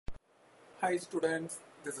Hi students,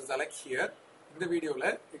 this is Alex here. In the video,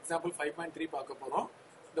 example 5.3 பார்க்க போறோம்.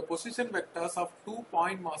 The position vectors of two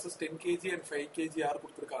point masses 10 kg and 5 kg are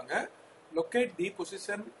கொடுத்திருக்காங்க. Locate the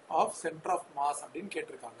position of center of mass அப்படின்னு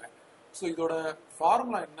கேட்டிருக்காங்க. So இதோட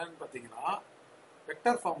formula என்னன்னு பார்த்தீங்கன்னா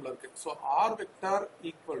vector formula இருக்கு. So r vector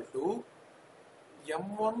equal to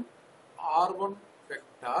m1 r1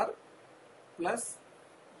 vector plus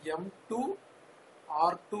m2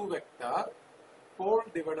 r2 vector whole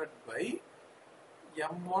divided by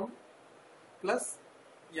m1 plus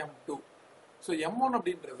m2. So m1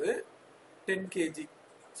 அப்படின்றது 10 kg.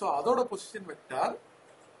 So அதோட position vector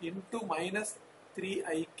into minus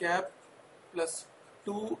 3i cap plus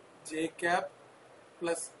 2j cap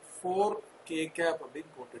plus 4k cap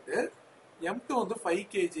அப்படின்னு போட்டுட்டு m2 வந்து 5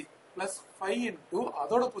 kg plus 5 into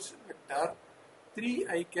அதோட position vector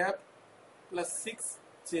 3i cap plus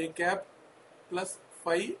 6j cap plus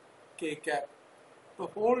 5k cap. So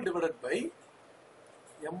whole divided by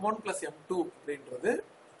m1 plus m2 அப்படின்றது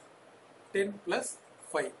 10 plus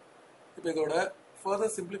 5. இப்போ இதோட further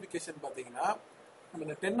simplification பார்த்தீங்கன்னா நம்ம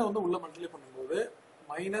இந்த 10 வந்து உள்ள மல்டிப்ளை பண்ணும்போது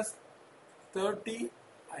minus 30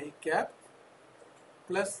 i cap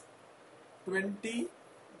plus 20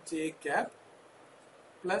 j cap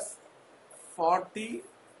plus 40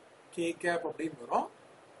 k cap அப்படின்னு வரும்.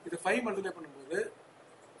 இது 5 மல்டிப்ளை பண்ணும்போது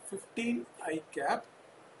 15 i cap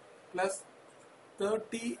plus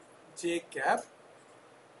 30 j cap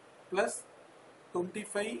plus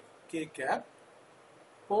 25 k cap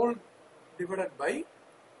whole divided by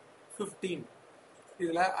 15.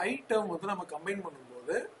 இதில் i term வந்து நம்ம கம்பைன்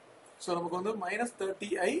பண்ணும்போது ஸோ நமக்கு வந்து minus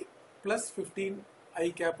 30i plus 15 i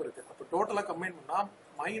cap இருக்கு. அப்போ டோட்டலாக கம்பைன் பண்ணால்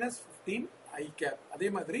மைனஸ் 15 i cap. அதே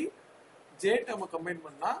மாதிரி j term கம்பைன்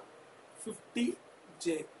பண்ணால் 50j,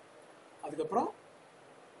 அதுக்கப்புறம்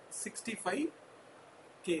 65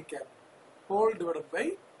 k cap whole divided by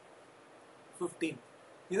 15.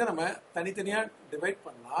 இதை நம்ம தனித்தனியாக டிவைட்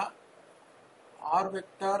பண்ணால் r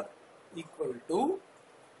vector equal to,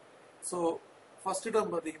 so first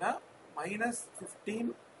term பார்த்தீங்கன்னா மைனஸ்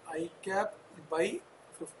 15 i cap by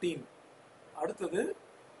 15, அடுத்தது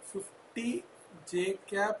 50 j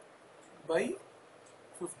cap by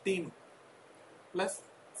 15 plus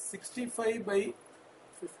 65 by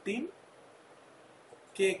 15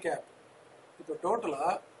 k cap. இப்போ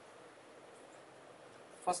டோட்டலாக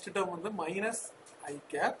ஃபர்ஸ்ட் டேர்ம் வந்து மைனஸ் i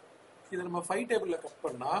cap. இதை நம்ம 5 டேபிளில் கட்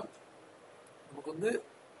பண்ணால் நமக்கு வந்து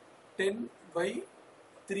 10 by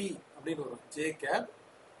 3 அப்படின்னு வரும் j cap.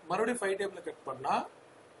 மறுபடியும் 5 டேபிளில் கட் பண்ணால்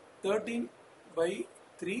 13 by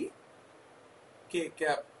 3 k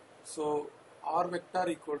cap. So r vector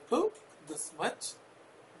equal to this much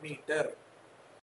meter.